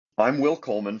I'm Will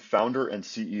Coleman, founder and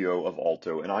CEO of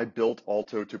Alto, and I built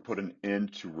Alto to put an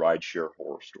end to rideshare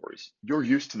horror stories. You're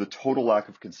used to the total lack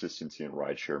of consistency in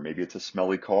rideshare. Maybe it's a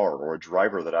smelly car or a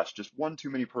driver that asks just one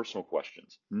too many personal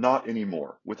questions. Not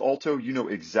anymore. With Alto, you know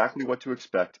exactly what to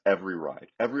expect every ride.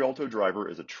 Every Alto driver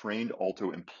is a trained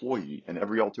Alto employee, and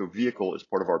every Alto vehicle is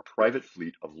part of our private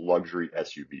fleet of luxury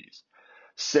SUVs.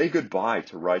 Say goodbye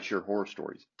to rideshare horror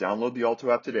stories. Download the Alto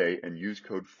app today and use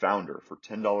code FOUNDER for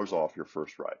 $10 off your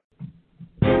first ride.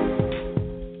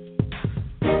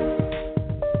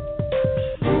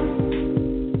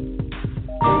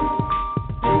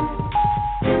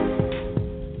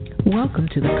 Welcome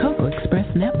to the Cocoa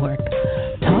Express Network.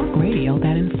 Talk radio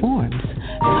that informs.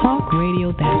 Talk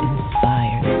radio that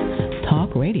inspires.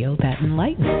 Talk radio that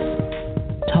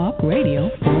enlightens. Talk radio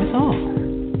for us all.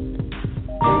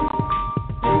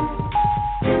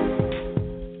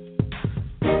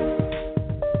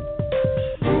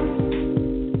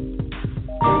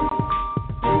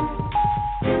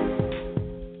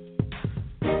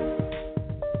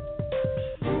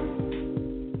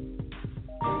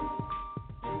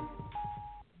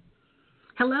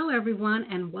 Hello, everyone,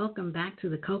 and welcome back to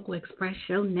the Cocoa Express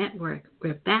Show Network.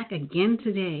 We're back again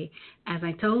today. As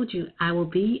I told you, I will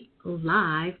be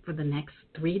live for the next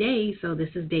 3 days. So this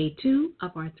is day 2 of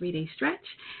our 3-day stretch,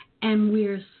 and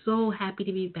we're so happy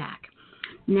to be back.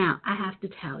 Now, I have to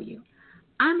tell you,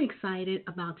 I'm excited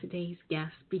about today's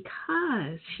guest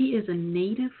because she is a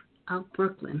native of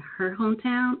Brooklyn. Her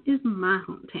hometown is my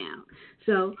hometown.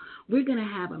 So we're going to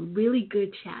have a really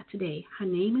good chat today. Her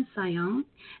name is Sayonne,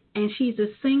 and she's a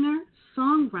singer,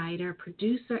 songwriter,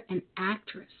 producer, and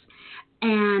actress.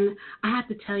 And I have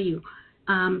to tell you,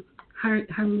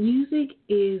 her music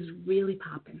is really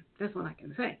popping. That's all I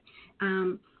can say.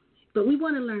 But we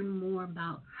want to learn more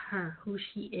about her, who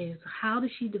she is. How does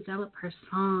she develop her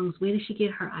songs? Where does she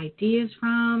get her ideas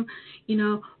from? You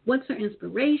know, what's her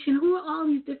inspiration? Who are all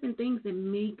these different things that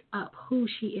make up who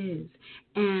she is?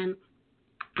 And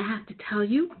I have to tell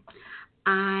you,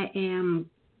 I am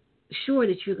sure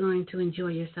that you're going to enjoy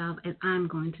yourself, and I'm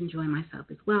going to enjoy myself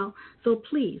as well. So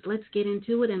please, let's get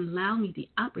into it and allow me the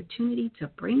opportunity to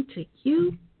bring to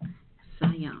you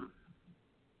Sayonne.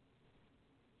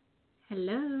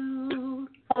 Hello.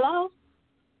 Hello.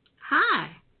 Hi.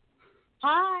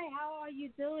 Hi, how are you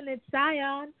doing? It's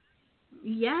Sayonne.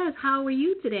 Yes, how are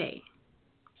you today?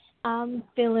 I'm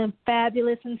feeling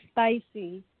fabulous and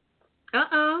spicy.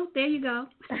 Uh-oh, there you go.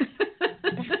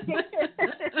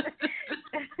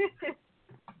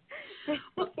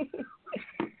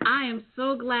 I am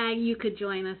so glad you could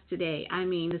join us today. I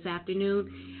mean, this afternoon.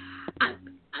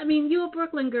 I mean, you're a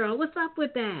Brooklyn girl. What's up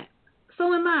with that?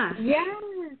 So am I.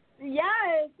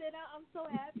 Yes, and I'm so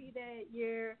happy that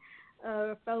you're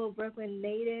a fellow Brooklyn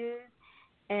native,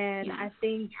 and yes. I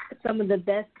think some of the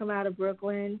best come out of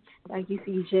Brooklyn, like you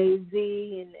see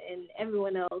Jay-Z and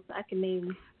everyone else. I can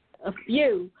name a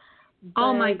few.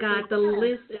 Oh, my God, the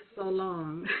list is so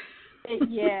long.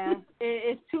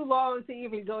 It's too long to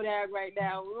even go down right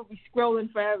now. We'll be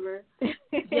scrolling forever.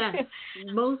 Yes,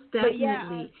 most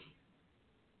definitely.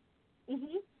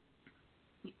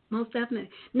 Most definitely.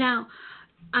 Now,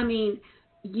 I mean,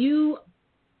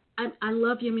 I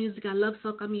love your music. I love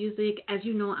soca music. As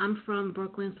you know, I'm from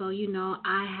Brooklyn, so you know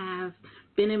I have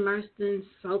been immersed in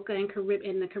soca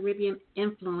and the Caribbean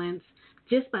influence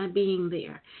just by being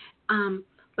there.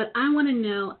 But I want to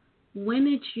know, when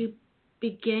did you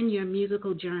begin your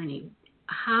musical journey?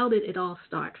 How did it all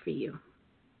start for you?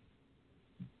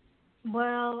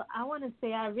 Well, I want to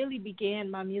say I really began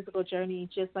my musical journey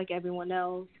just like everyone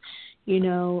else, you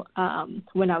know,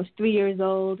 when I was 3 years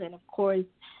old, and of course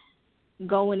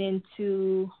going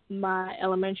into my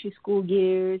elementary school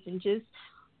years, and just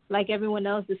like everyone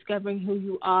else, discovering who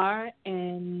you are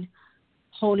and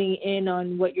honing in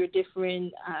on what your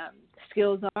different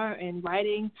skills are. And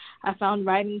writing, I found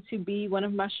writing to be one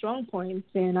of my strong points,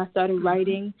 and I started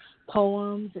writing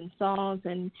poems and songs,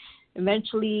 and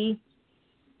eventually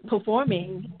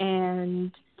performing.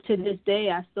 And to this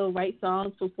day, I still write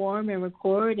songs, perform, and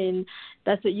record, and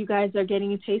that's what you guys are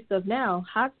getting a taste of now,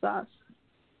 Hot Sauce.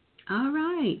 All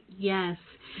right, yes.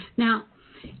 Now,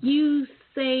 you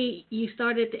say you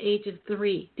started at the age of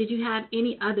 3. Did you have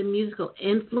any other musical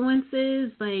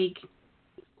influences? Like,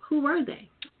 who were they?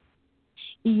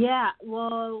 Yeah,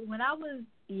 well, when I was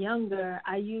younger,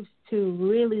 I used to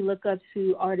really look up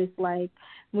to artists like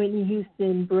Whitney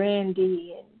Houston,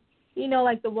 Brandy, and, you know,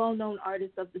 like the well-known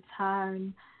artists of the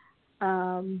time.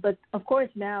 But, of course,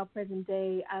 now, present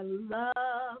day, I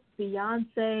love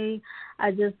Beyonce.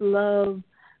 I just love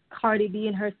Cardi B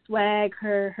and her swag,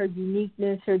 her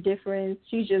uniqueness, her difference.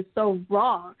 She's just so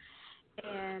raw.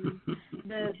 And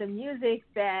the music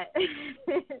that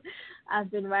I've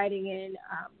been writing and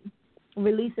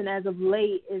releasing as of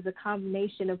late is a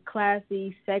combination of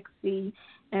classy, sexy,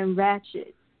 and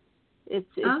ratchet. It's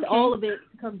okay. all of it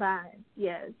combined.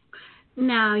 Yes.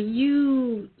 Now,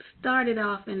 you started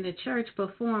off in the church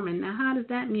performing. Now, how does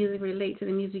that music relate to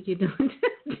the music you're doing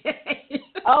today?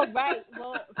 Oh, right.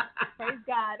 Well, praise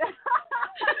God.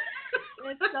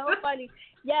 It's so funny.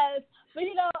 Yes. But,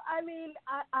 I mean,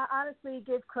 I honestly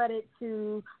give credit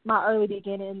to my early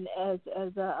beginning as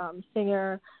a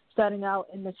singer starting out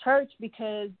in the church,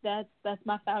 because that's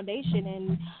my foundation,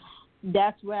 and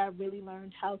that's where I really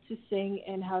learned how to sing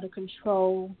and how to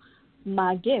control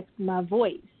my gift, my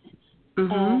voice.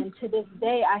 Mm-hmm. And to this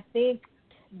day, I think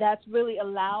that's really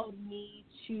allowed me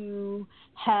to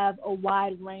have a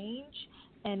wide range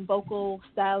in vocal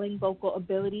styling, vocal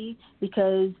ability,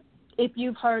 because if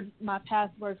you've heard my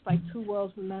past works like Two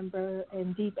Worlds Remember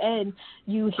and Deep End,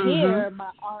 you hear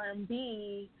my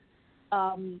R&B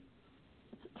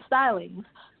stylings.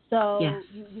 So yes.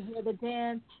 you hear the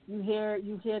dance, you hear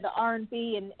the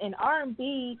R&B, and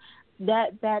R&B,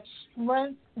 that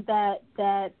strength, that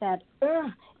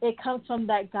it comes from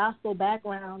that gospel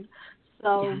background.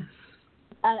 So yes.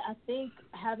 I think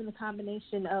having a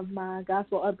combination of my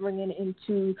gospel upbringing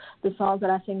into the songs that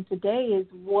I sing today is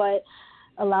what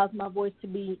allows my voice to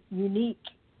be unique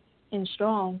and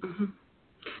strong. Mm-hmm.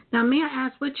 Now, may I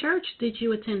ask, what church did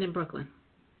you attend in Brooklyn?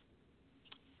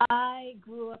 I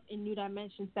grew up in New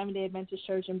Dimension Seventh-day Adventist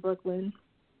Church in Brooklyn.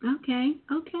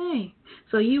 Okay.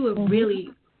 So you were really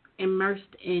immersed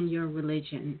in your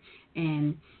religion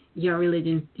and your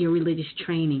religious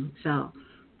training. So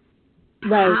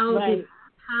Right.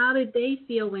 How did they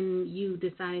feel when you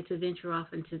decided to venture off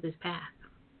into this path?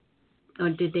 Or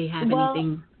did they have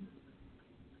anything?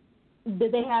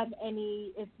 Did they have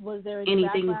any? Was there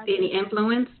anything? backlash? Any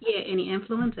influence? Yeah, any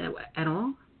influence at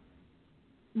all?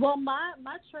 Well, my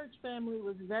church family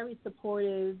was very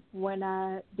supportive when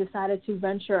I decided to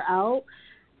venture out,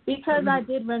 because I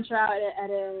did venture out at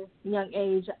a young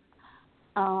age.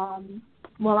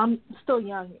 Well, I'm still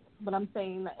young, but I'm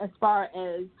saying as far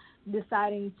as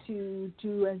deciding to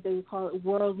do, as they would call it,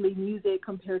 worldly music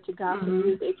compared to gospel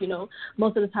music.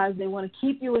 Most of the times they want to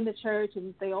keep you in the church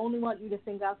and they only want you to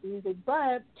sing gospel music.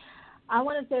 But I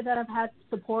want to say that I've had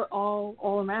support all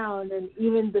around, and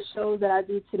even the shows that I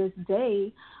do to this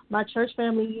day, my church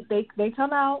family, they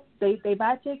come out, they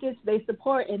buy tickets, they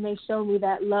support, and they show me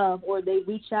that love, or they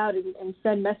reach out and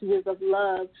send messages of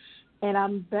love, and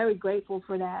I'm very grateful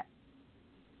for that.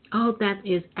 Oh, that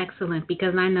is excellent,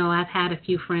 because I know I've had a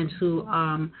few friends who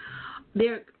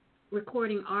they're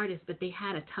recording artists, but they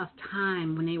had a tough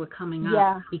time when they were coming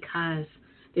up because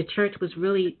the church was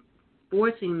really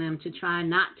forcing them to try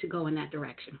not to go in that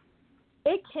direction.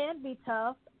 It can be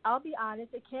tough. I'll be honest,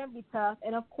 it can be tough.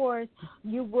 And, of course,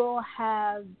 you will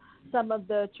have some of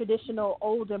the traditional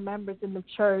older members in the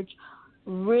church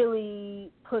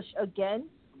really push against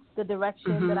the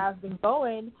direction that I've been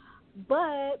going.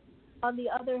 But on the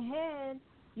other hand,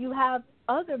 you have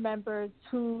other members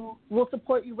who will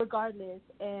support you regardless,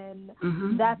 and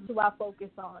that's who I focus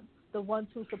on, the ones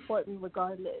who support me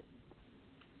regardless.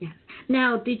 Yes.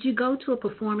 Now, did you go to a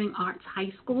performing arts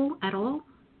high school at all?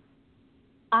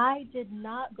 I did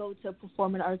not go to a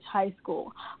performing arts high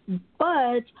school,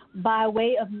 but by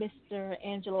way of Mr.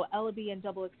 Angelo Ellaby and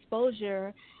Double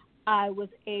Exposure, I was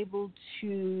able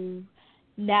to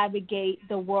navigate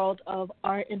the world of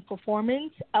art and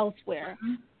performance elsewhere.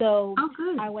 So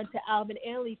I went to Alvin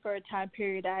Ailey for a time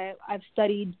period. I've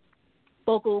studied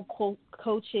vocal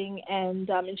coaching and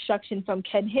instruction from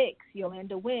Ken Hicks,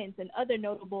 Yolanda Wins, and other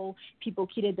notable people,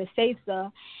 Kita De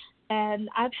Sesa. And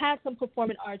I've had some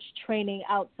performing arts training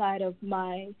outside of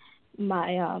my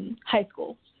high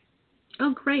school.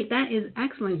 Oh, great. That is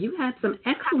excellent. You had some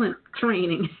excellent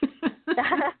training.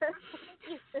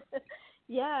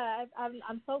 Yeah,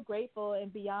 I'm so grateful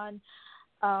and beyond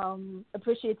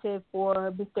appreciative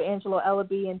for Mr. Angelo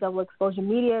Ellaby and Double Exposure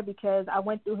Media, because I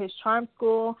went through his charm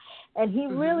school, and he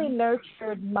really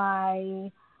nurtured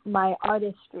my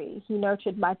artistry. He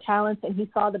nurtured my talents, and he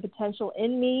saw the potential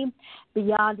in me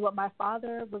beyond what my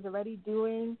father was already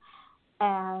doing,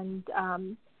 and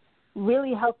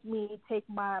really helped me take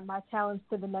my talents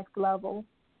to the next level.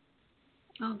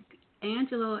 Oh,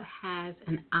 Angelo has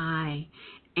an eye,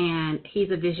 and he's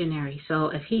a visionary. So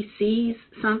if he sees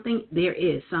something, there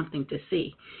is something to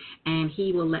see, and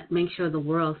he will make sure the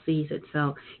world sees it.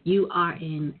 So you are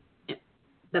in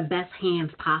the best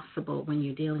hands possible when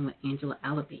you're dealing with Angelo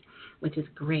Ellaby, which is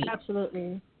great.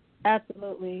 Absolutely.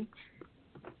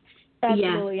 Yes.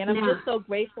 Absolutely. And I'm Now, just so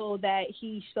grateful that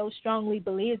he so strongly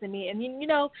believes in me. And, you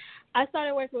know, I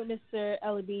started working with Mr.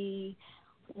 Ellaby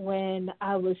when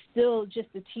I was still just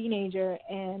a teenager.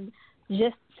 And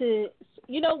just to,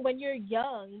 you know, when you're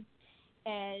young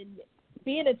and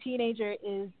being a teenager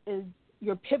is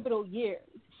your pivotal years.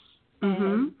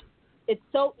 And it's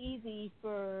so easy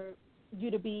for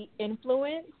you to be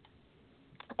influenced.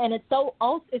 And it's so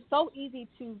easy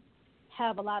to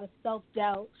have a lot of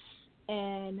self-doubt.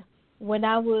 And when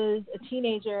I was a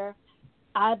teenager,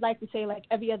 I'd like to say, like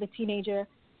every other teenager,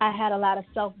 I had a lot of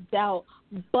self-doubt.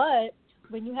 But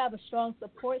when you have a strong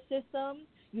support system,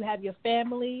 you have your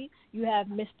family, you have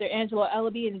Mr. Angelo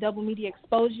Ellaby and Double Media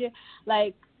Exposure,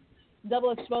 like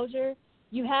Double Exposure,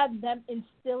 you have them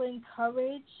instilling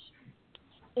courage,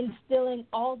 instilling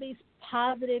all these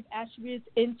positive attributes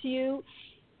into you.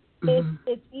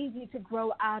 It's easy to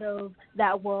grow out of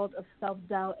that world of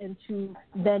self-doubt and to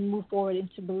then move forward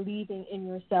into believing in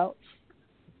yourself.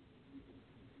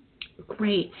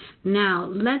 Great. Now,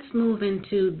 let's move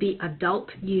into the adult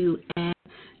you and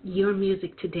your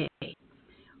music today.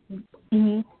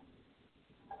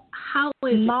 How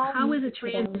is it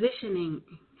transitioning?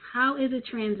 How is it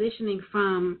transitioning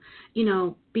from, you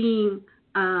know, being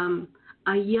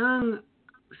a young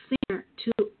singer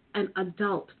to an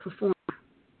adult performer?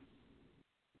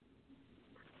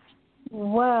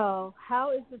 Well,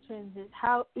 how is the transition?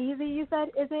 How easy, you said,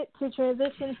 is it to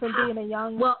transition from being a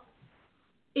young? Well,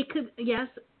 it could, yes.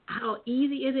 How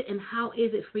easy is it, and how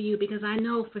is it for you? Because I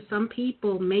know for some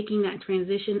people, making that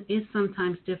transition is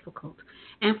sometimes difficult,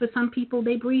 and for some people,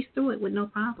 they breeze through it with no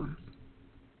problems.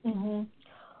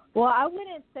 Well, I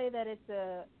wouldn't say that it's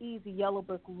a easy yellow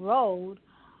brick road,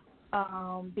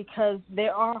 because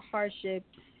there are hardships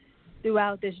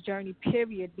throughout this journey,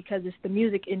 period, because it's the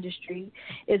music industry,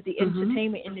 it's the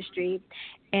entertainment industry,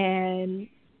 and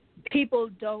people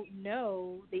don't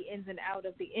know the ins and outs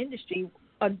of the industry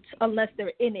unless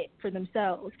they're in it for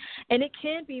themselves. And it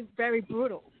can be very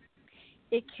brutal.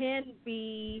 It can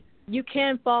be, you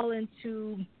can fall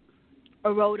into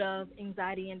a road of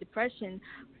anxiety and depression.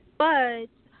 But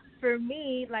for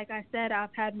me, like I said,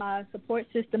 I've had my support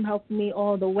system help me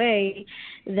all the way,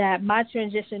 that my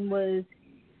transition was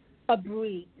a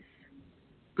breeze.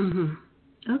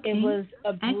 Okay. It was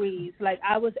a breeze. Like,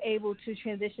 I was able to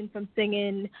transition from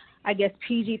singing, I guess,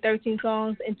 PG-13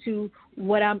 songs into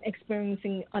what I'm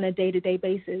experiencing on a day-to-day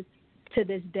basis to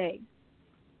this day.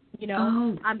 You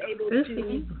know, I'm able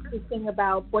to sing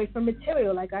about boyfriend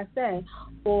material, like I said,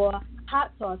 or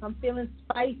hot sauce. I'm feeling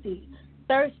spicy,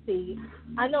 thirsty.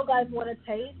 I know guys want to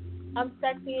taste. I'm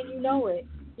sexy and you know it.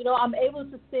 You know, I'm able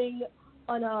to sing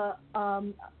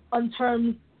on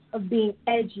terms of being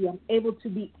edgy. I'm able to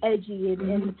be edgy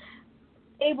and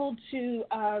able to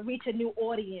reach a new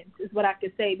audience is what I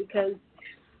could say, because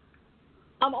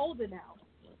I'm older now.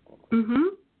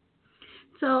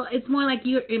 So it's more like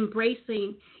you're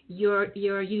embracing your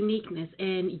uniqueness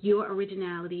and your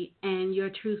originality and your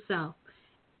true self,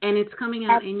 and it's coming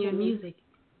out in your music.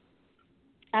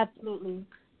 Absolutely.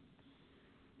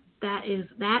 That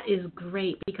is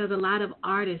great, because a lot of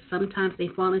artists, sometimes they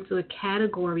fall into a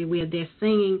category where they're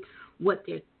singing what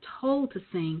they're told to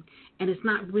sing, and it's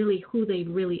not really who they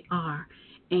really are.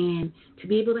 And to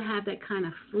be able to have that kind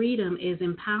of freedom is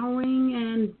empowering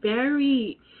and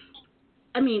very,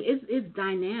 I mean, it's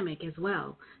dynamic as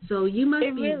well. So you must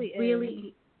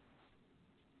really,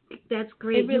 that's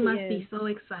great. You must be so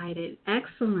excited.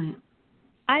 Excellent.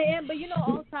 I am, but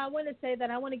also I want to say that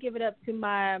I want to give it up to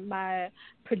my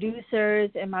producers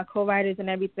and my co-writers and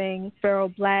everything, Farrell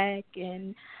Black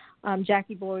and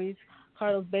Jackie Boys,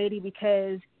 Carlos Beatty,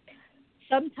 because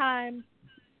sometimes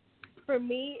for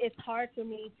me it's hard for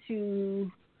me to,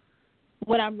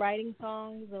 when I'm writing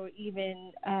songs or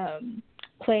even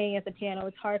playing at the piano,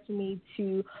 it's hard for me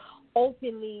to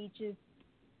openly just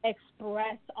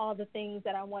express all the things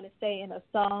that I want to say in a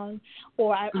song,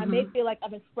 or I may feel like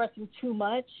I'm expressing too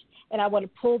much and I want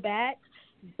to pull back.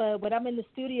 But when I'm in the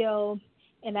studio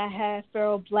and I have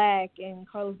Farrell Black and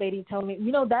Carlos Beatty telling me,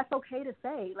 that's okay to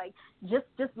say, like, just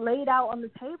lay it out on the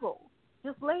table.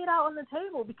 Just lay it out on the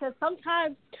table, because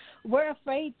sometimes we're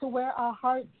afraid to wear our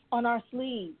hearts on our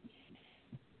sleeves.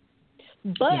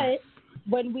 But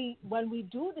when we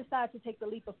do decide to take the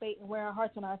leap of faith and wear our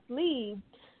hearts on our sleeves,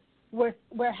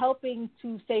 we're helping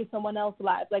to save someone else's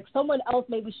life. Like, someone else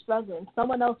may be struggling.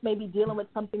 Someone else may be dealing with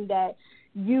something that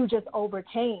you just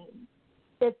overcame.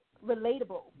 It's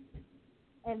relatable.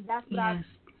 And that's what I've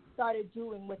started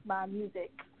doing with my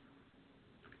music.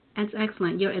 That's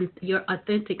excellent. Your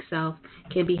authentic self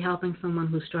can be helping someone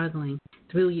who's struggling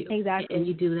through you, and Exactly.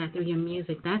 you do that through your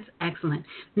music. That's excellent.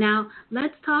 Now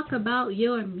let's talk about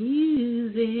your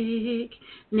music.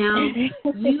 Now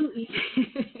you,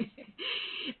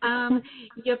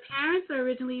 your parents are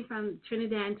originally from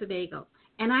Trinidad and Tobago,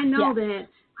 and I know Yeah. that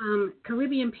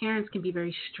Caribbean parents can be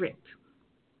very strict.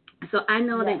 So I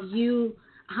know Yes. that you,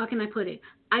 how can I put it?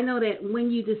 I know that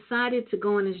when you decided to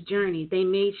go on this journey, they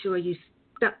made sure you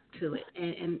stuck to it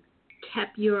and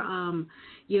kept your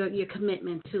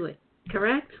commitment to it.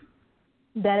 Correct?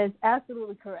 That is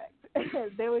absolutely correct.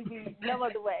 There would be no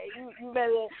other way. You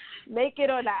better make it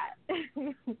or not.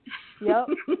 Yep.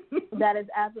 That is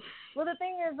absolutely. Well, the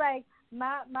thing is, like,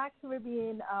 my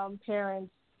Caribbean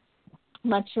parents,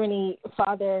 my Trini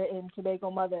father and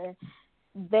Tobago mother,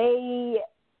 they,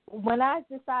 when I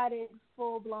decided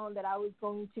full blown that I was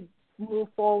going to move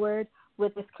forward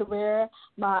with this career,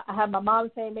 I had my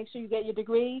mom saying, make sure you get your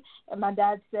degree, and my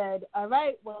dad said, all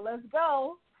right, well, let's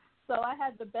go. So I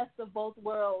had the best of both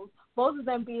worlds, both of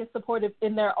them being supportive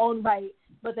in their own right,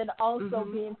 but then also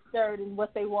being stirred in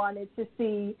what they wanted to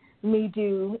see me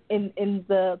do in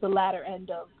the latter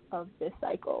end of this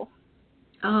cycle.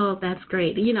 Oh, that's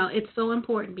great. You know, it's so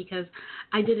important because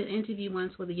I did an interview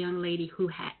once with a young lady who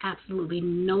had absolutely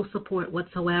no support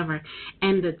whatsoever.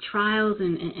 And the trials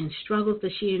and struggles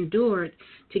that she endured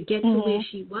to get to where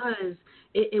she was,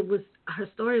 it was, her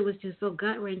story was just so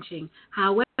gut-wrenching.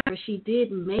 However, she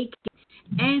did make it,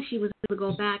 and she was able to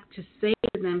go back to say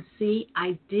to them, see,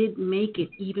 I did make it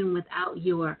even without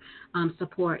your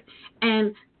support.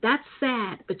 And that's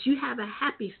sad, but you have a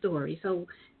happy story. So,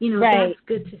 you know, Right. that's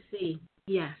good to see.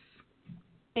 Yes.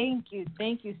 Thank you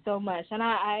so much, and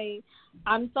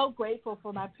I'm so grateful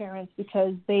for my parents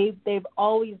because they've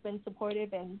always been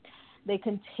supportive and they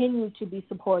continue to be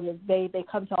supportive. They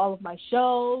come to all of my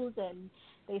shows and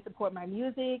they support my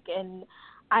music, and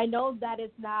I know that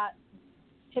it's not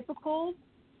typical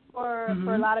for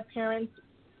a lot of parents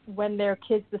when their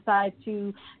kids decide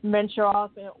to venture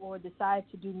off or decide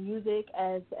to do music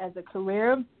as a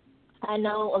career. I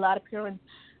know a lot of parents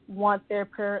want their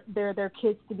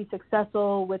kids to be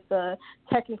successful with the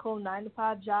technical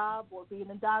 9-to-5 job or being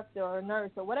a doctor or a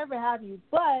nurse or whatever have you.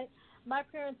 But my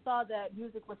parents saw that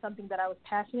music was something that I was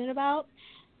passionate about,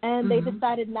 and they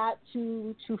decided not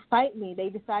to fight me. They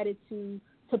decided to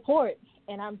support,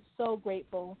 and I'm so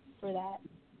grateful for that.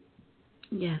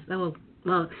 Yes.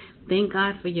 Well, thank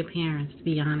God for your parents, to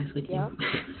be honest with you.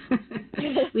 Yep.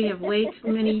 we have way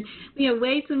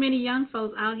too many young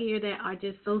folks out here that are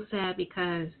just so sad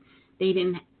because they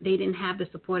didn't have the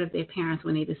support of their parents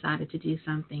when they decided to do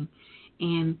something.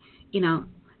 And, you know,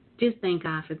 just thank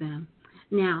God for them.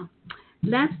 Now,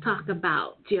 let's talk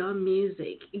about your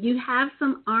music. You have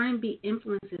some R&B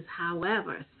influences,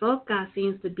 however, soca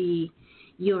seems to be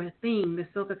your thing, the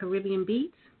soca Caribbean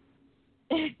beats.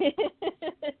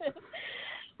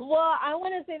 Well, I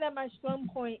want to say that my strong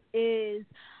point is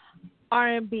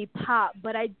R&B pop,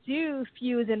 but I do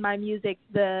fuse in my music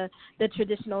the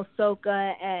traditional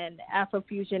soca and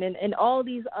Afrofusion and all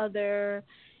these other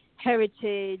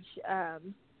heritage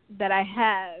that I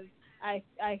have.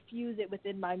 I fuse it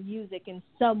within my music in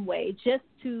some way, just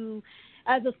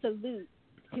as a salute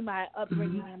to my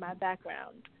upbringing and my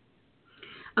background.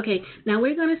 Okay, now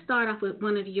we're going to start off with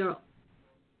one of your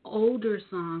older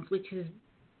songs, which is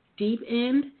Deep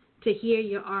End, to hear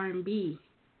your R&B,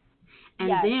 and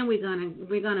yes. then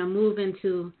we're gonna move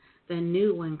into the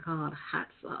new one called Hot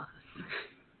Sauce,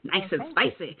 nice and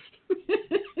spicy.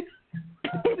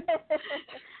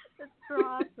 That's so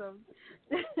awesome.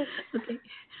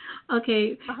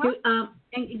 Okay.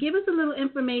 And give us a little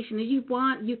information. If you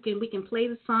want, we can play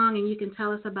the song and you can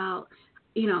tell us about,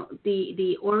 you know,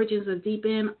 the origins of Deep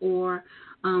End, or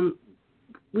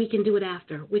we can do it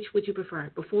after. Which would you prefer,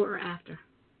 before or after?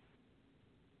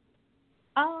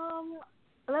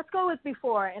 Let's go with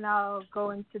before, and I'll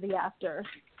go into the after.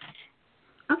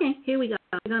 Okay, here we go.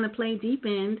 We're going to play Deep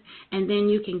End, and then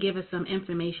you can give us some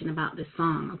information about this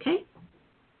song, okay?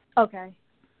 Okay.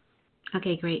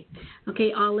 Okay, great.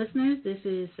 Okay, all listeners, this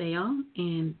is Sayonne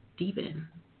and Deep End.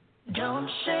 Don't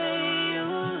say you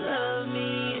love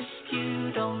me if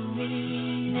you don't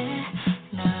mean it,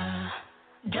 nah.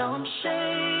 Don't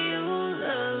say you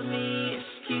love me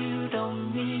if you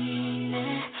don't mean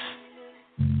it.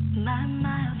 My,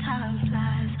 time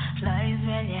flies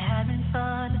when you're having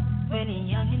fun, when you're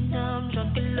young and dumb,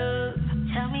 drunk in love.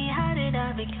 Tell me, how did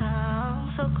I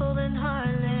become so cold and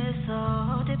heartless,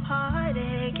 so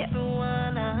departed, kept me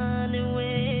 100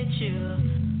 with you.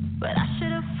 But I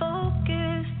should have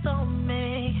focused on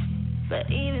me. But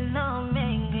even though I'm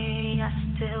angry, I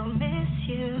still miss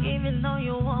you. Even though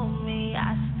you won't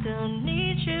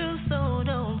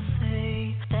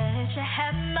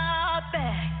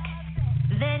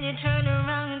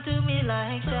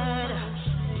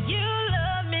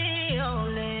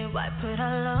put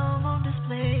our love on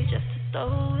display just to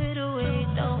throw it away?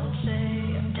 Don't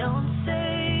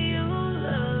say you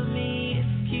love me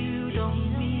if you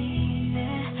don't mean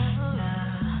it.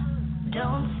 Nah.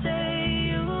 Don't say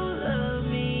you love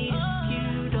me if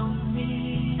you don't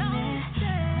mean it.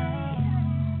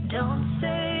 Don't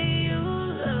say you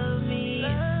love me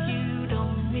if you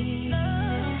don't mean it.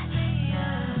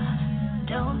 Yeah.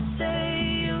 Don't say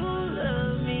you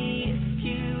love me if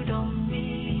you don't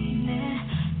mean it.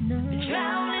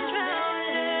 Drowning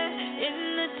in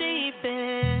the deep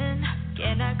end.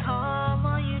 Can I call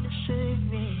on you to save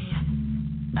me?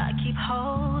 I keep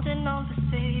holding on for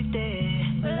safety.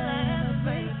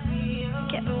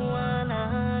 Kept it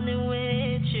 100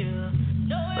 with you,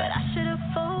 but I should have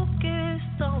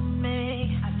focused on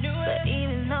me. But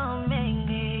even though I'm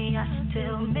angry, I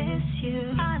still miss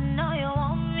you. I know you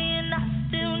want me and I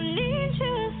still need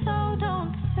you, so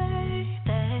don't say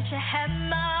that you had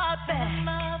my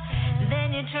back.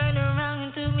 Then you turn around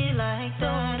and threw me like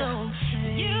don't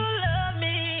say you love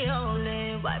me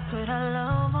only. Why put our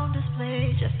love on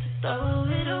display just to throw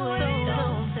it away?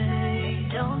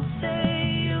 Don't say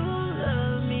you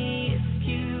love me if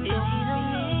you don't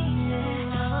mean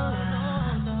it.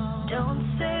 Don't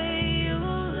say you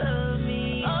love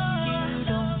me if you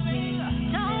don't mean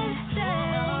it.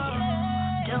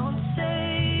 Don't say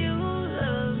you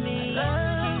love me if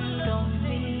you don't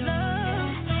mean it.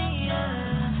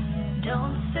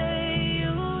 Don't say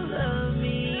you love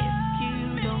me if you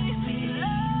don't mean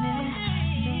it.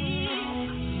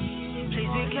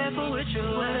 Please be careful with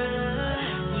your words.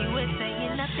 You ain't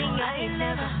saying nothing I ain't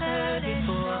never heard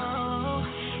before.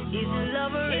 Is it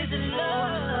love or is it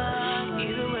love?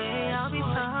 Either way, I'll be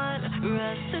fine.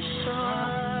 Rest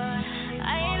assured.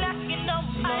 I ain't asking no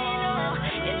more,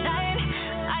 and I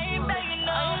ain't begging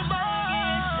no more.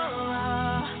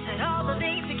 Said all the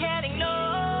things you can't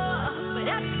ignore, but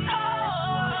that's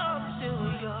all to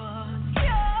yours.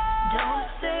 Don't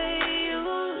say you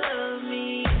love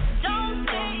me. Don't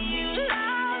say you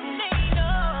love me. No.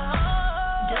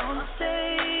 Don't say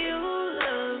you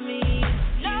love me.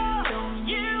 No,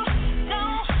 you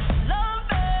don't love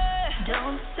me.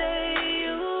 Don't say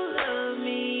you love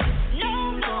me. No,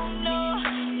 no, no,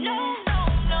 no, no,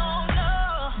 no, no.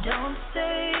 Don't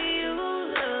say you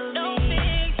love me. Don't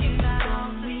think you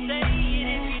found me. Say it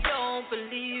if you don't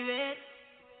believe it.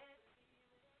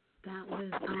 That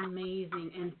was amazing,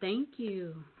 and thank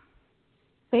you.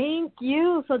 Thank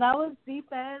you. So that was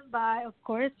Deep End by, of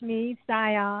course, me,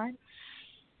 Sayonne.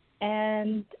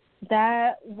 And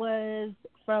that was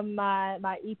from my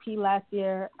EP last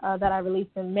year that I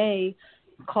released in May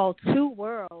called Two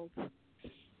Worlds.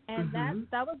 And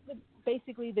that was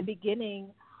basically the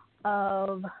beginning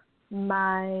of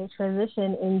my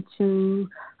transition into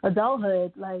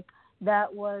adulthood. Like,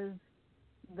 that was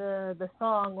the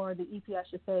song, or the EP, I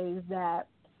should say, that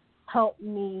helped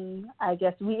me, I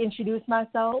guess, reintroduce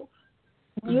myself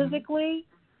musically,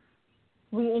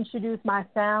 reintroduce my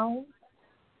sound,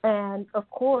 and, of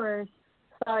course,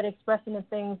 start expressing the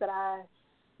things that I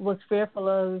was fearful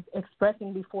of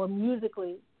expressing before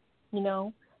musically, you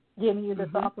know, giving you the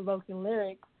thought-provoking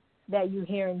lyrics that you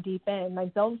hear in Deep End.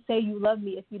 Like, don't say you love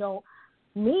me if you don't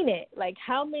mean it. Like,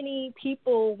 how many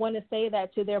people want to say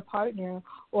that to their partner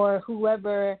or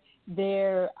whoever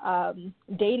they're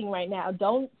dating right now?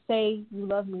 Don't say you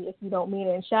love me if you don't mean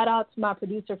it. And shout out to my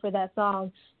producer for that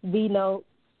song, V-Note.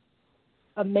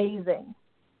 Amazing.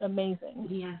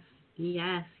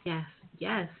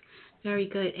 Yes. Very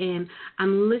good. And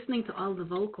I'm listening to all the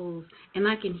vocals, and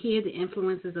I can hear the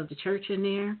influences of the church in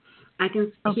there. I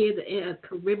can hear the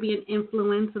Caribbean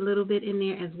influence a little bit in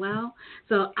there as well.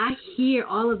 So I hear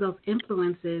all of those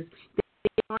influences.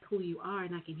 They are who you are,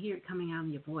 and I can hear it coming out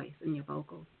in your voice and your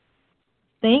vocals.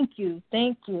 Thank you.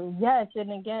 Yes,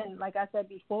 and again, like I said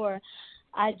before,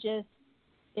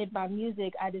 in my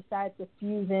music, I decided to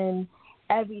fuse in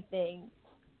everything.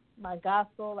 My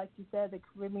gospel, like you said, the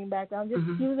Caribbean background, just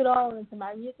fuse it all into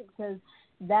my music because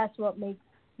that's what makes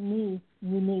me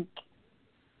unique.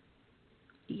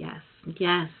 Yes.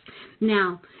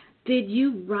 Now, did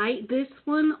you write this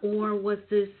one, or was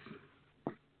this?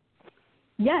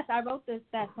 Yes, I wrote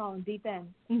that song, Deep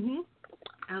End. Okay.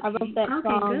 I wrote that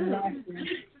song good. last year.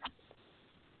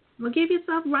 Well, give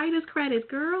yourself writer's credit,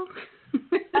 girl.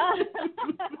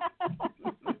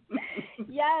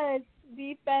 Yes,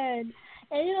 Deep End.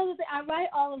 And you know the thing, I write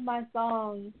all of my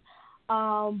songs,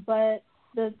 but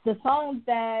the songs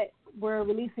that we're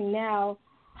releasing now,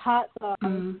 hot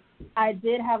songs, I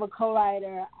did have a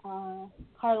co-writer,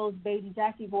 Carlos Beatty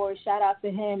Jackie Boy, shout out to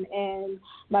him, and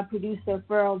my producer,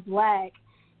 Pharrell Black.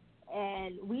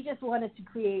 and we just wanted to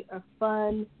create a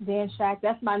fun dance track.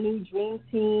 That's my new dream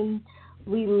team.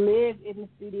 We live in the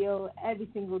studio every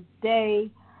single day.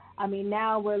 I mean,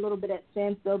 now we're a little bit at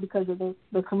standstill because of the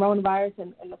coronavirus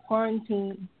and the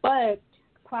quarantine, but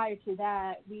prior to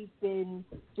that, we've been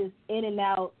just in and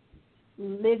out,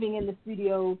 living in the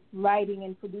studio, writing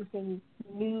and producing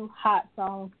new hot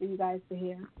songs for you guys to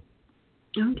hear.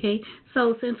 Okay,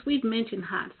 so since we've mentioned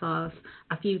hot sauce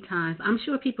a few times, I'm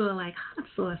sure people are like, hot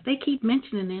sauce, they keep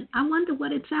mentioning it. I wonder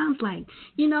what it sounds like.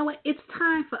 You know what? It's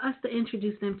time for us to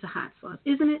introduce them to hot sauce,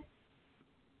 isn't it?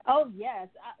 Oh, yes.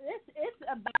 It's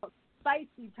about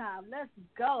spicy time. Let's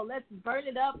go. Let's burn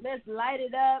it up. Let's light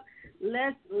it up.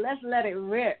 Let's let it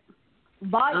rip.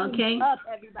 Volume up,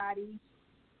 everybody.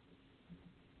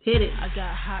 Hit it. I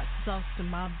got hot sauce in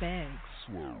my bag.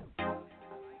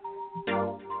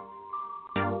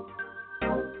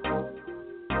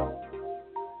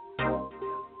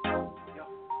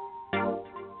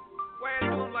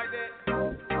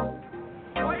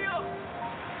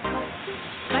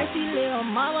 Little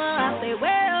mama, I say,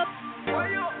 well,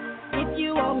 if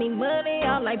you owe me money,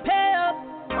 I'm like, pay up.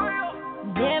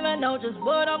 Never know just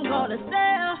what I'm gonna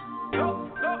sell.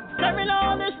 Serving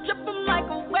on the strip, I'm like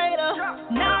a waiter.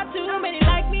 Not too many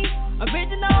like me,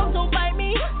 original, don't bite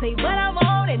me. Say what I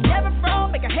want and never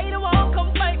from, make a hater won't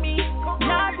come fight me.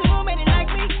 Not too many like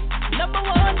me, number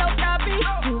one, no copy.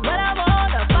 Do what I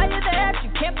want, I'll fire that,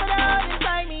 you can't put out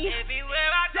inside me.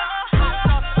 Everywhere I go.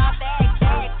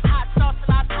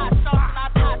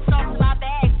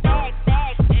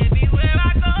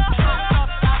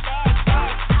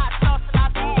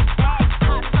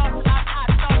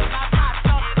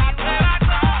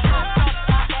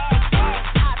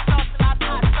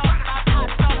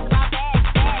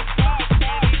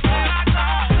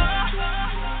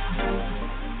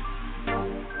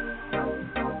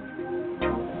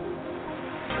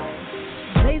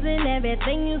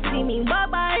 Everything you see me walk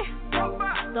by,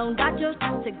 don't got your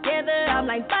shit together, I'm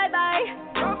like bye-bye.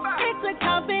 It's a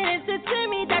confidence it's in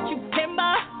me that you can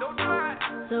buy.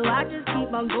 So I just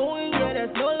keep on going, yeah, there's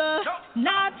no love.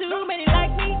 Not too many like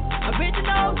me,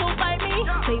 original, don't fight me.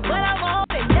 Say what I want,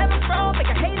 they never from, make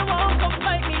a hater won't come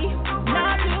fight me.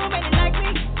 Not too many like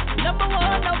me, number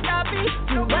one, no copy.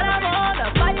 Do what I want,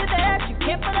 I'll fire that, you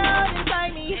can't put out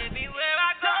inside me. Everywhere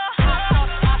I go.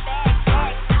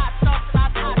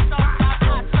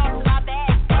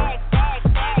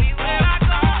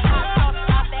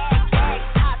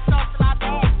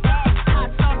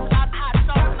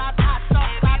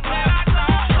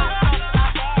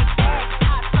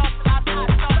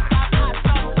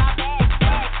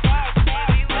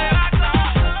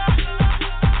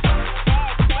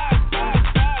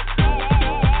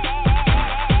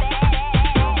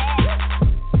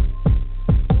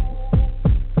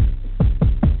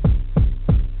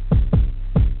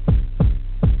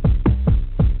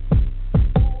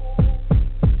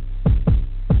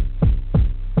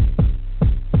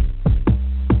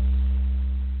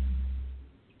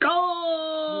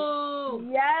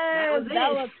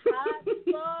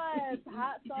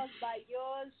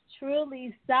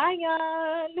 Truly,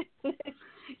 Sayonne.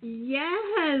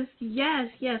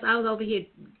 Yes. I was over here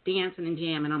dancing and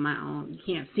jamming on my own. You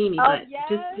can't see me, but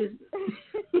yes. just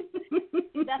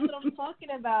That's what I'm talking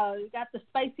about. You got the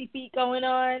spicy feet going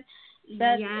on.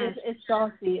 It's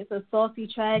saucy. It's a saucy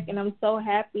track, and I'm so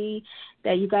happy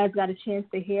that you guys got a chance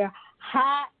to hear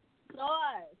hot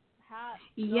sauce.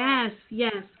 Yes.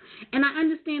 And I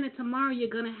understand that tomorrow you're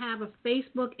going to have a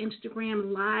Facebook,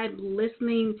 Instagram live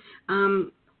listening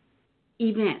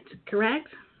event, correct?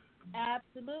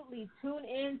 Absolutely. Tune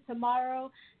in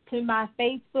tomorrow to my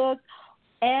Facebook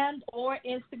and or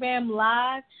Instagram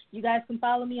live. You guys can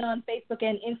follow me on Facebook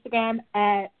and Instagram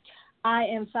at I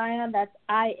am Sayonne. That's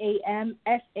IAMSAYONNE.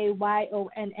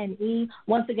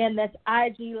 Once again, that's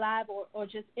IG Live or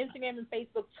just Instagram and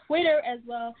Facebook, Twitter as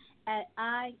well at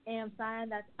I am Sayonne.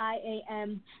 That's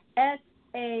IAMSAYONNE.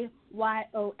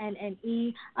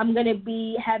 I'm going to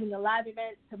be having a live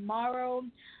event tomorrow,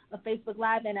 a Facebook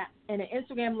Live and an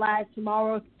Instagram Live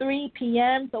tomorrow, 3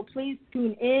 p.m. So please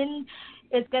tune in.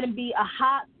 It's going to be a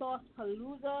hot sauce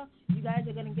palooza. You guys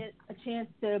are going to get a chance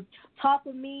to talk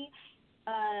with me,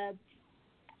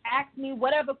 ask me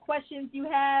whatever questions you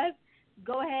have.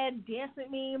 Go ahead, dance with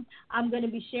me. I'm going to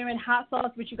be sharing hot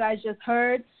sauce, which you guys just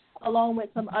heard, along with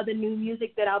some other new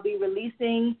music that I'll be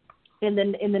releasing in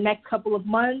the next couple of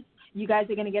months. You guys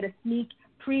are going to get a sneak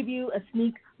preview, a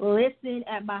sneak listen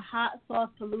at my Hot Sauce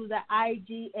Palooza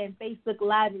IG and Facebook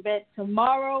Live event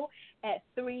tomorrow at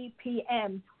 3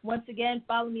 p.m. Once again,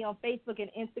 follow me on Facebook and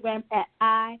Instagram at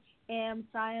I Am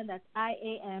Sayonne. That's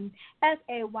IAMSAYONNE.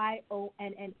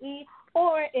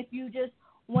 Or if you just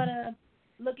want to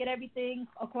look at everything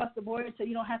across the board so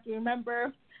you don't have to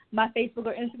remember my Facebook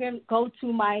or Instagram, go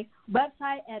to my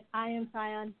website at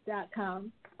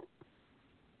iamsayonne.com.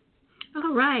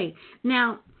 All right.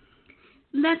 Now,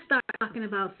 let's start talking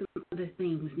about some other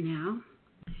things now.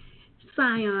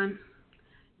 Sayonne,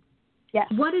 yes.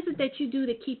 What is it that you do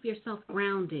to keep yourself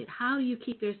grounded? How do you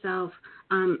keep yourself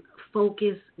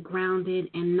focused, grounded,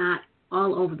 and not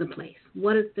all over the place?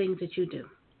 What are the things that you do?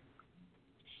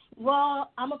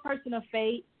 Well, I'm a person of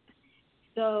faith,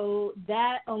 so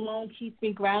that alone keeps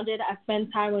me grounded. I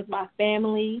spend time with my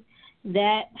family.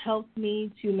 That helps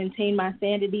me to maintain my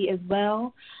sanity as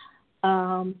well.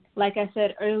 Like I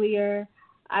said earlier,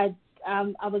 I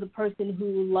was a person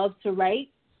who loved to write,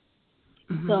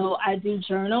 so I do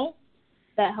journal.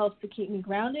 That helps to keep me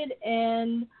grounded,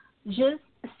 and just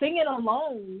singing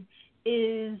alone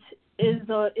is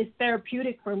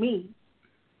therapeutic for me.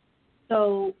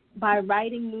 So by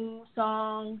writing new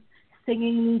songs,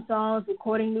 singing new songs,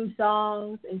 recording new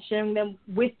songs, and sharing them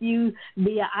with you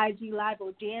via IG Live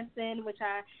or dancing, which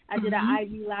I did an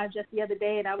IG Live just the other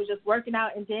day, and I was just working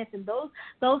out and dancing.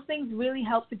 Those things really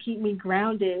help to keep me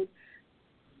grounded.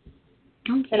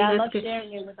 Okay, and I love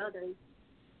sharing it with others.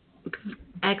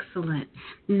 Excellent.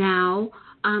 Now,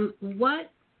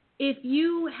 what if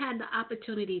you had the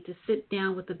opportunity to sit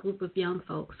down with a group of young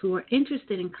folks who are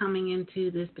interested in coming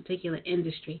into this particular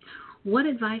industry, what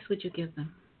advice would you give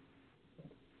them?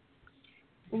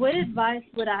 What advice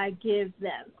would I give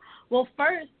them? Well,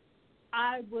 first,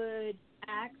 I would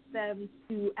ask them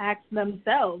to ask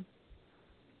themselves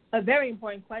a very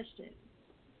important question.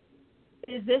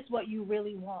 Is this what you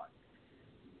really want?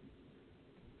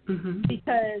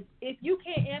 Because if you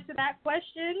can't answer that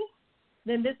question,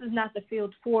 then this is not the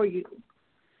field for you.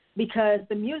 Because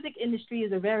the music industry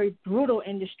is a very brutal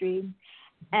industry,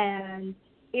 and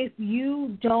if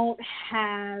you don't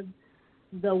have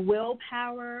the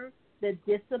willpower, the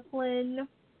discipline,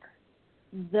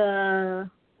 the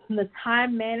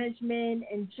time management,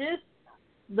 and just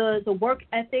the work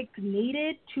ethic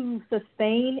needed to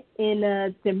sustain in a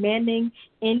demanding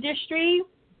industry,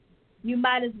 you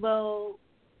might as well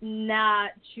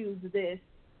not choose this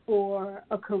for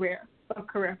a career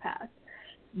path.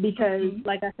 Because,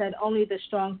 like I said, only the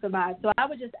strong survive. So I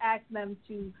would just ask them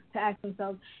to ask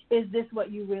themselves, is this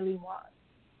what you really want?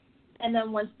 And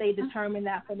then once they determine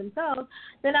that for themselves,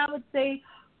 then I would say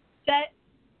set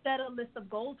a list of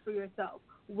goals for yourself.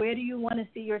 Where do you want to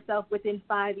see yourself within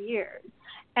 5 years?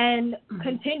 And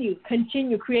continue,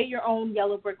 create your own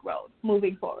yellow brick road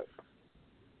moving forward.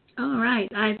 All right.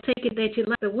 I take it that you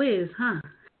like the whiz, huh?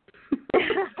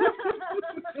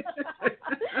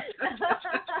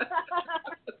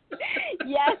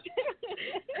 Yes.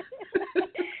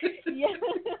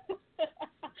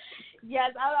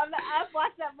 Yes, I've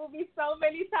watched that movie so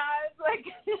many times. Like,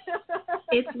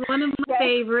 it's one of my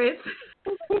favorites.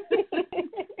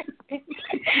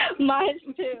 Mine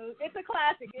too. It's a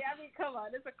classic. I mean, come on,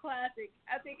 it's a classic.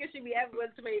 I think it should be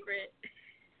everyone's favorite.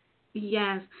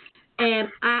 Yes, and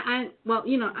I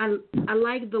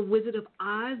like The Wizard of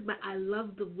Oz, but I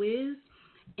love The Wiz,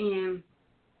 and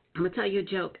I'm gonna tell you a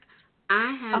joke.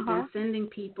 I have been sending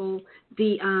people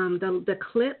the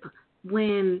clip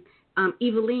when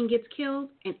Eveline gets killed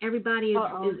and everybody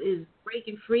is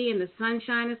breaking free and the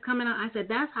sunshine is coming out. I said,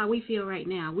 that's how we feel right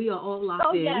now. We are all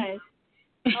locked in. Yes.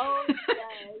 Oh, yes.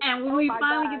 And when we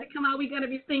finally get to come out, we're going to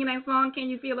be singing that song, Can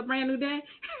You Feel a Brand New Day?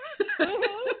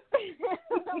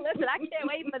 Listen, I can't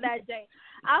wait for that day.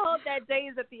 I hope that day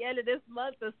is at the end of this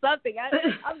month or something.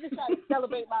 I'm just trying to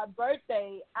celebrate my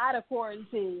birthday out of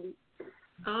quarantine.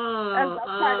 I'm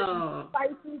trying to be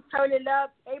spicy, turning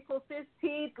up April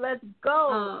 15th. Let's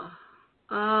go.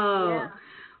 Yeah.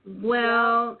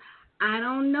 Well, I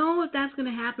don't know if that's going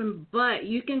to happen, but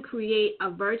you can create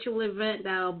a virtual event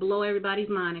that'll blow everybody's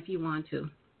mind if you want to.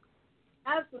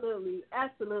 Absolutely.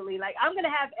 Like, I'm going to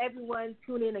have everyone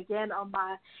tune in again on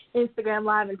my Instagram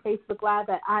Live and Facebook Live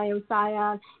at I Am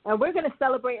Sayonne, and we're going to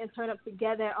celebrate and turn up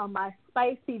together on my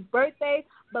spicy birthday.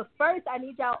 But first, I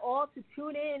need y'all all to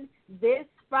tune in this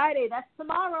Friday. That's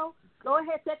tomorrow. Go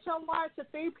ahead, set your mark to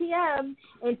 3 p.m.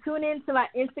 and tune in to my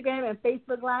Instagram and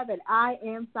Facebook Live at I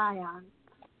Am Sayonne.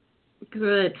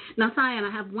 Good. Now, Sayonne,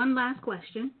 I have one last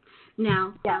question.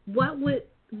 Now, what would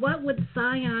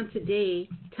Sayonne today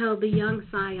tell the young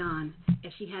Sayonne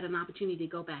if she had an opportunity to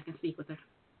go back and speak with her?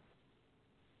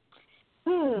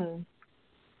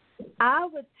 I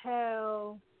would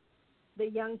tell the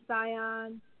young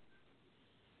Sayonne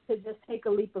to just take a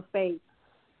leap of faith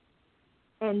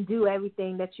and do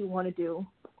everything that you want to do.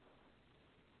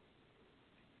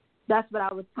 That's what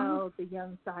I would tell the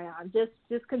young Sayonne.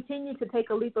 Just continue to take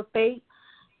a leap of faith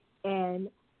and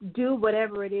do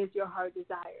whatever it is your heart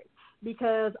desires.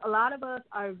 Because a lot of us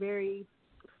are very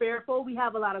fearful. We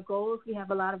have a lot of goals. We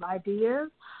have a lot of ideas,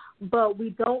 but we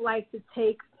don't like to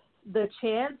take the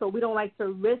chance, or we don't like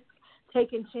to risk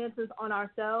taking chances on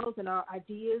ourselves and our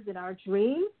ideas and our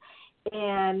dreams.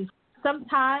 And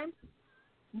sometimes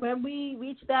when we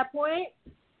reach that point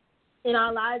in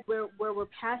our lives where we're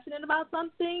passionate about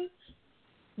something,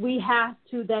 we have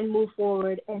to then move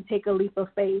forward and take a leap of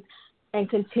faith and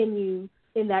continue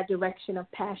in that direction of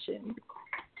passion.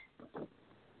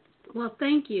 Well,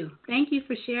 thank you. Thank you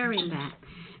for sharing that.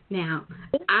 Now,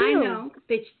 Thank I you. know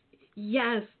that,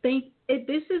 yes,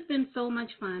 this has been so much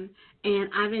fun, and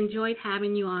I've enjoyed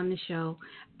having you on the show.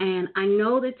 And I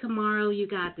know that tomorrow you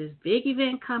got this big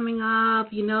event coming up,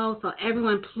 so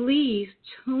everyone please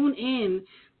tune in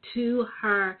to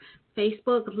her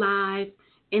Facebook Live,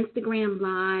 Instagram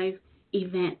Live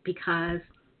event, because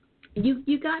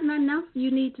you got nothing else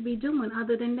you need to be doing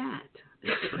other than that.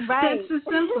 Right. It's so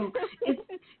simple.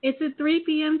 It's at 3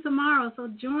 p.m. tomorrow, so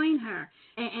join her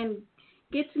and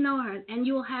get to know her, and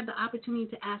you will have the opportunity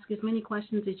to ask as many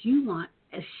questions as you want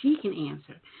as she can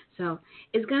answer. So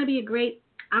it's going to be a great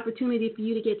opportunity for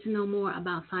you to get to know more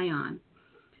about Sayonne.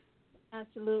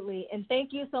 Absolutely. And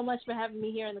thank you so much for having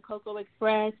me here in the Cocoa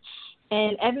Express.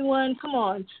 And everyone, come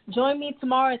on, join me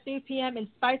tomorrow at 3 p.m. and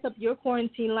spice up your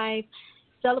quarantine life.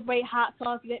 Celebrate hot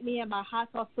sauce with me at my Hot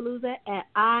Sauce Palooza at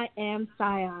I Am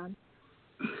Sayonne.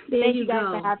 Thank you guys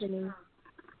for having me.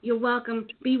 You're welcome.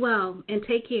 Be well and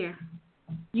take care.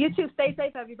 You too. Stay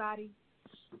safe, everybody.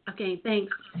 Okay,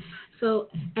 thanks. So,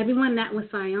 everyone, that was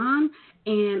Sayonne,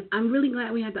 and I'm really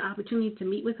glad we had the opportunity to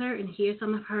meet with her and hear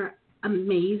some of her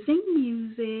amazing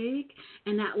music,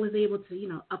 and that was able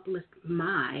to, uplift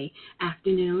my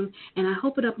afternoon, and I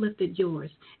hope it uplifted yours.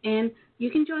 And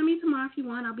you can join me tomorrow if you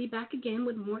want. I'll be back again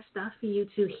with more stuff for you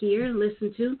to hear and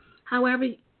listen to. However,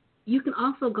 you can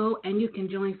also go and you can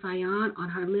join Sayonne on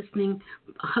her listening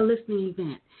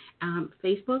event,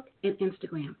 Facebook and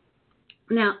Instagram.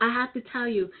 Now, I have to tell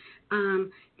you,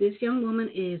 this young woman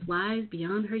is wise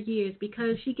beyond her years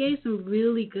because she gave some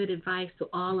really good advice to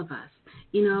all of us.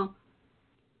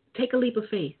 Take a leap of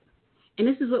faith. And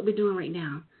this is what we're doing right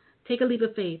now. Take a leap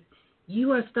of faith.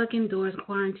 You are stuck indoors,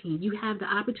 quarantined. You have the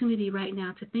opportunity right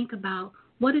now to think about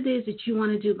what it is that you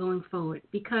want to do going forward,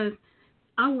 because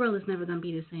our world is never going to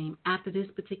be the same. After this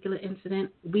particular incident,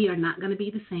 we are not going to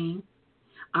be the same.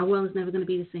 Our world is never going to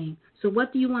be the same. So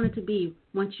what do you want it to be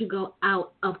once you go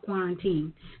out of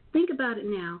quarantine? Think about it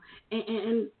now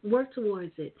and work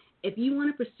towards it. If you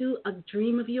want to pursue a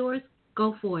dream of yours,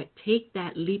 go for it. Take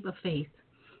that leap of faith.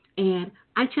 And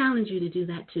I challenge you to do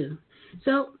that too.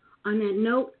 So on that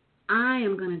note, I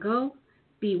am going to go.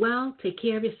 Be well. Take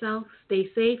care of yourself. Stay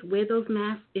safe. Wear those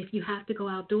masks if you have to go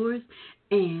outdoors.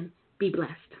 And be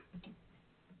blessed.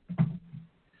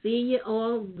 See you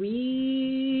all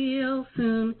real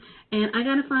soon. And I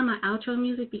got to find my outro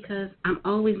music because I'm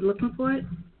always looking for it.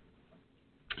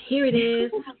 Here it is.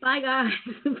 Bye, guys.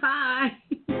 Bye.